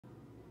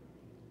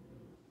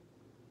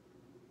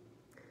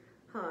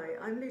Hi,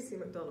 I'm Lucy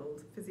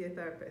Macdonald,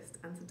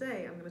 physiotherapist, and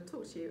today I'm going to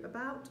talk to you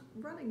about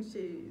running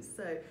shoes.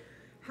 So,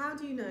 how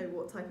do you know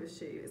what type of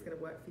shoe is going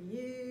to work for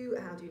you?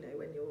 How do you know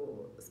when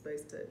you're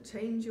supposed to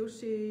change your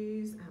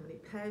shoes? How many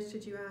pairs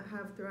should you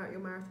have throughout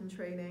your marathon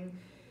training?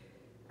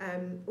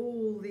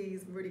 All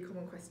these really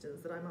common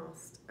questions that I'm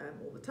asked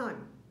all the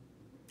time.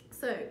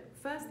 So,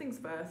 first things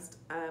first,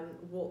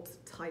 what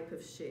type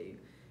of shoe?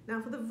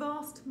 Now, for the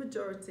vast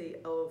majority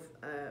of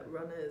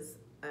runners,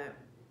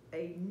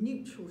 a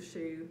neutral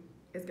shoe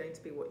is going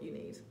to be what you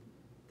need.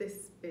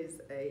 This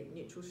is a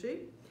neutral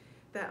shoe.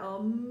 There are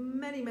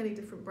many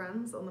different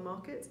brands on the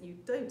market. You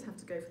don't have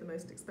to go for the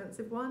most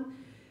expensive one.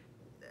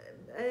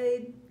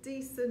 A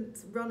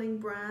decent running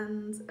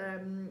brand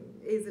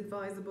is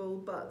advisable,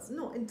 but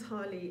not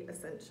entirely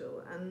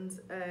essential, and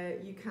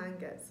you can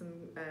get some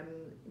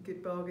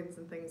good bargains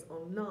and things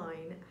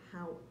online.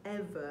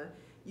 However,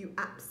 you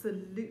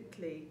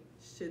absolutely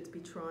should be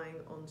trying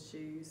on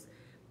shoes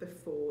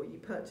before you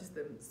purchase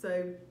them.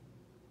 So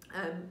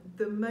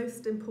the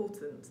most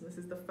important, and this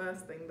is the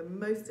first thing, the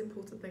most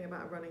important thing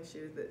about a running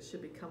shoe is that it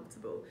should be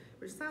comfortable,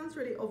 which sounds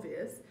really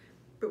obvious,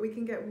 but we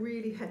can get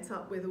really het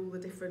up with all the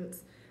different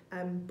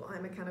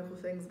biomechanical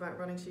things about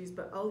running shoes,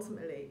 but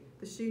ultimately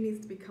the shoe needs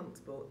to be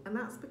comfortable. And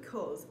that's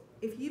because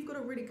if you've got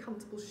a really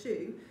comfortable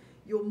shoe,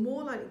 you're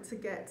more likely to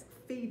get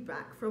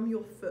feedback from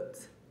your foot,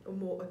 or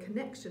more a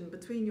connection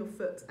between your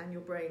foot and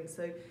your brain.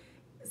 So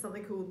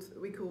something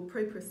we call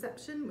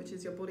proprioception, which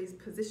is your body's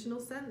positional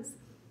sense.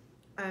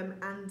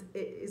 And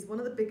it is one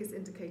of the biggest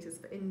indicators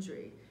for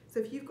injury. So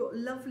if you've got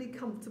lovely,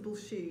 comfortable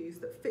shoes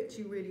that fit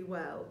you really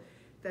well,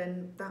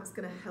 then that's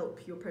going to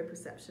help your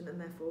proprioception and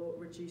therefore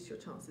reduce your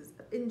chances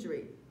of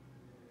injury.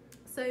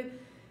 So,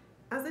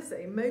 as I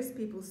say, most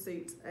people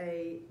suit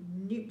a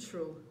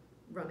neutral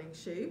running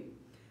shoe,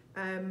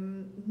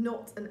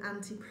 not an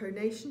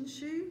anti-pronation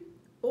shoe,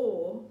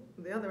 or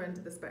the other end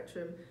of the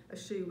spectrum, a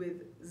shoe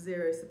with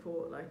zero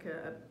support, like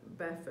a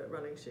barefoot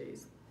running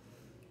shoes.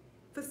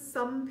 For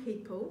some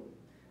people,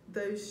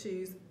 those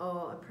shoes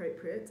are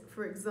appropriate.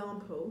 For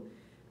example,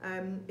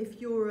 if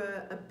you're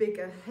a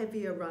bigger,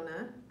 heavier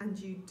runner and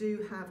you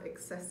do have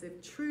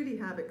truly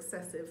have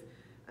excessive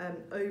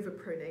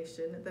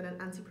overpronation, then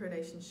an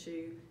anti-pronation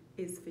shoe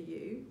is for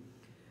you.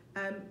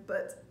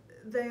 But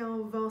they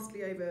are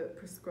vastly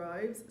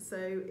overprescribed. So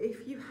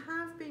if you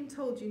have been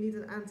told you need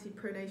an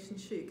anti-pronation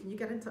shoe, can you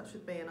get in touch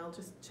with me and I'll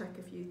just check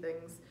a few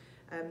things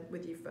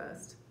with you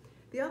first.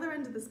 The other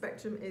end of the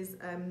spectrum is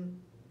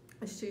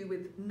a shoe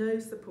with no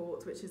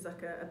support, which is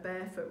like a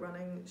barefoot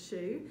running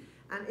shoe.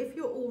 And if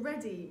you're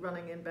already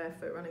running in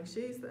barefoot running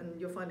shoes and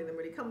you're finding them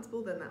really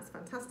comfortable, then that's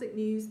fantastic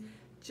news.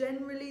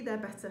 Generally, they're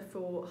better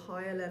for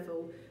higher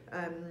level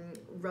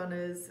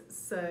runners.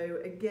 So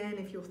again,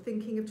 if you're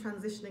thinking of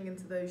transitioning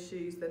into those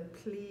shoes, then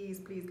please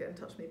get in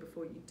touch with me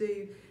before you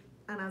do.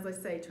 And as I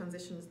say,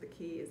 transitions, the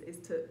key is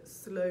to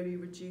slowly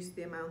reduce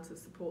the amount of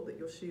support that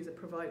your shoes are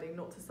providing,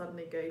 not to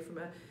suddenly go from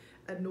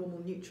a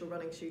normal neutral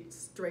running shoe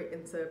straight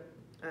into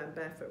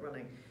barefoot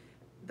running.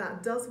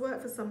 That does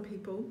work for some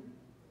people.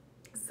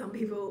 Some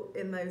people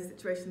in those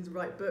situations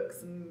write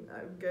books and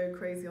go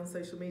crazy on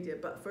social media,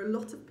 but for a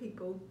lot of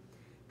people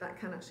that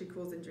can actually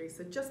cause injury,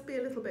 so just be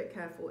a little bit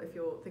careful if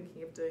you're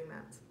thinking of doing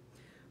that.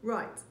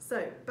 Right,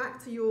 so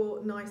back to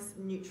your nice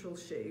neutral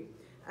shoe.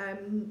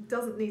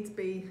 Doesn't need to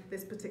be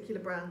this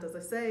particular brand, as I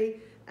say.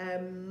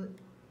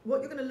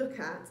 What you're going to look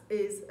at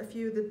is a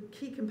few of the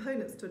key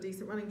components to a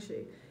decent running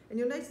shoe, and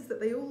you'll notice that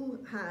they all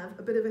have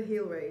a bit of a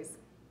heel raise.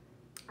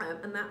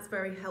 And that's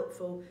very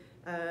helpful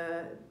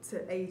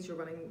to aid your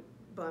running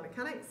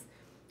biomechanics.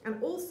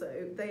 And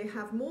also, they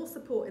have more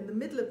support in the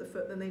middle of the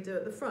foot than they do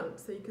at the front.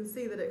 So you can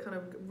see that it kind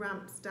of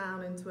ramps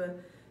down into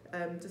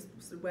just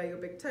sort of where your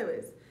big toe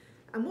is.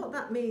 And what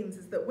that means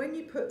is that when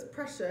you put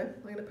pressure,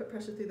 I'm going to put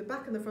pressure through the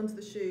back and the front of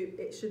the shoe,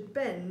 it should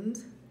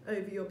bend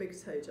over your big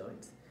toe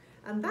joint.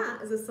 And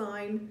that is a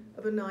sign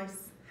of a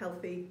nice,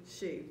 healthy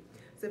shoe.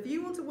 So if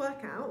you want to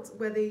work out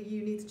whether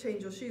you need to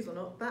change your shoes or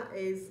not, that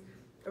is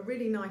a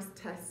really nice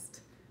test,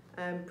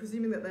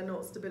 presuming that they're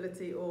not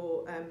stability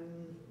or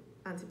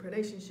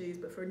anti-pronation shoes,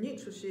 but for a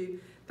neutral shoe,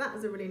 that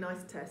is a really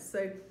nice test.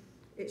 So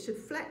it should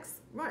flex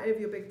right over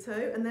your big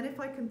toe, and then if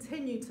I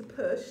continue to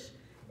push,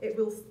 it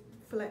will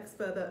flex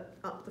further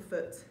up the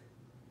foot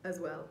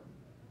as well.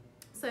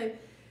 So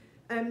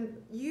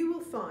you will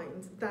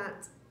find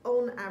that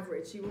on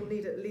average, you will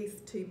need at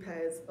least 2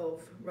 pairs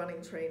of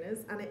running trainers,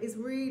 and it is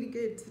really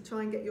good to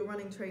try and get your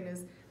running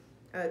trainers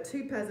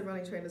 2 pairs of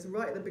running trainers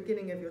right at the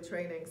beginning of your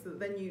training, so that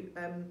then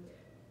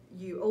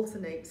you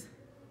alternate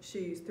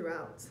shoes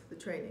throughout the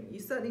training. You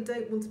certainly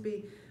don't want to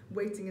be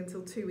waiting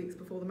until 2 weeks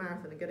before the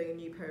marathon and getting a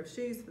new pair of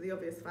shoes, for the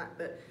obvious fact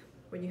that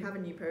when you have a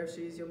new pair of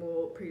shoes, you're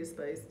more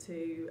predisposed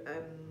to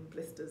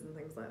blisters and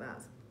things like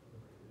that.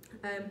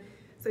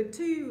 So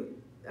two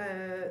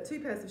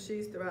pairs of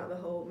shoes throughout the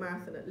whole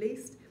marathon at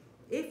least.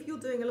 If you're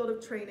doing a lot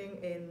of training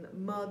in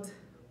mud,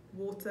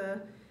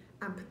 water,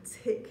 and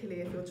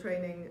particularly if you're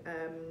training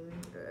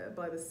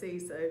by the sea,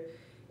 so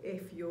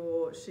if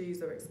your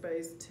shoes are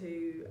exposed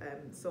to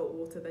salt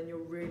water, then you're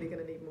really going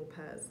to need more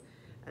pairs.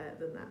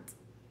 than that.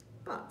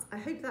 But I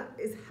hope that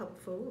is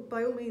helpful.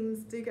 By all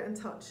means, do get in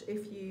touch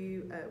if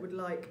you would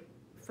like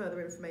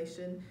further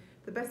information.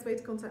 The best way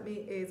to contact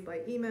me is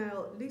by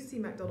email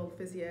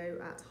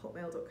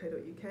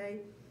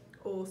lucymacdonaldphysio@hotmail.co.uk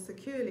or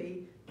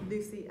securely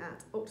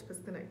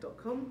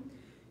lucy@octopusknect.com.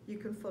 You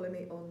can follow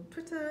me on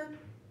Twitter,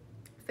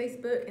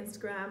 Facebook,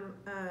 Instagram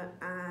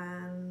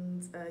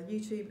and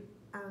YouTube,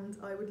 and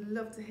I would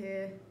love to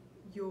hear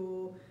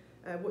your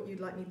what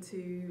you'd like me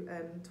to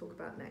talk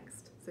about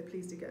next. So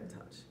please do get in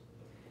touch.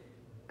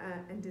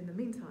 And in the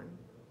meantime,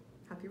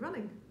 happy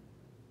running!